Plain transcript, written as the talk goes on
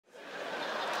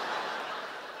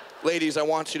Ladies, I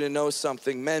want you to know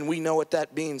something. Men, we know what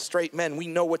that means. Straight men, we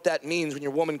know what that means when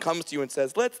your woman comes to you and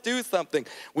says, let's do something.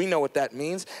 We know what that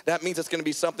means. That means it's gonna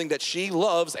be something that she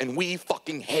loves and we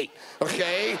fucking hate,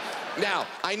 okay? Now,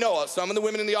 I know some of the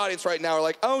women in the audience right now are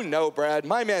like, oh no, Brad,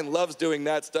 my man loves doing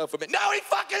that stuff with me. No, he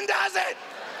fucking doesn't!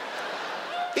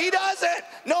 He doesn't!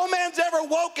 No man's ever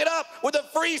woken up with a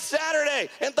free Saturday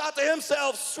and thought to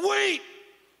himself, sweet,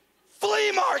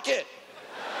 flea market.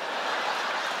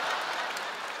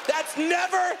 That's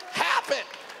never happened.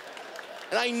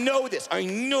 And I know this,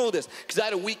 because I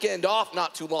had a weekend off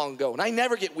not too long ago, and I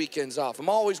never get weekends off. I'm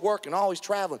always working, always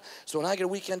traveling. So when I get a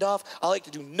weekend off, I like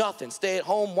to do nothing, stay at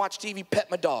home, watch TV,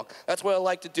 pet my dog. That's what I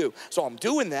like to do. So I'm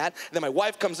doing that, and then my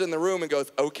wife comes in the room and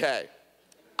goes, okay,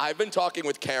 I've been talking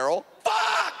with Carol.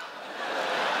 Fuck!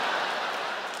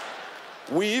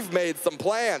 We've made some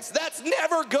plans. That's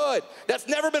never good. That's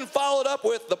never been followed up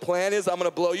with, the plan is I'm gonna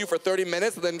blow you for 30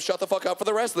 minutes and then shut the fuck up for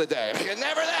the rest of the day.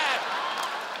 Never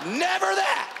that. Never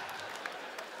that.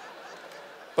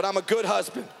 But I'm a good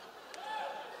husband.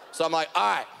 So I'm like,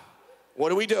 all right,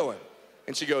 what are we doing?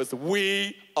 And she goes,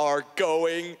 we are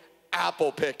going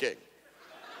apple picking.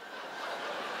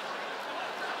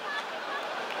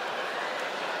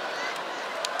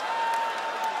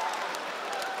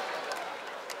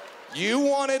 You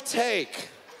want to take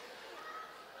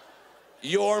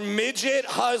your midget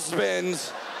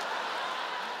husband's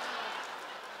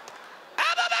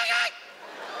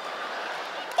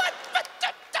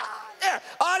there.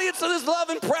 Audience of this love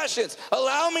impressions.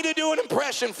 Allow me to do an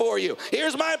impression for you.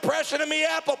 Here's my impression of me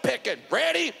apple picking.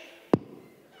 Ready?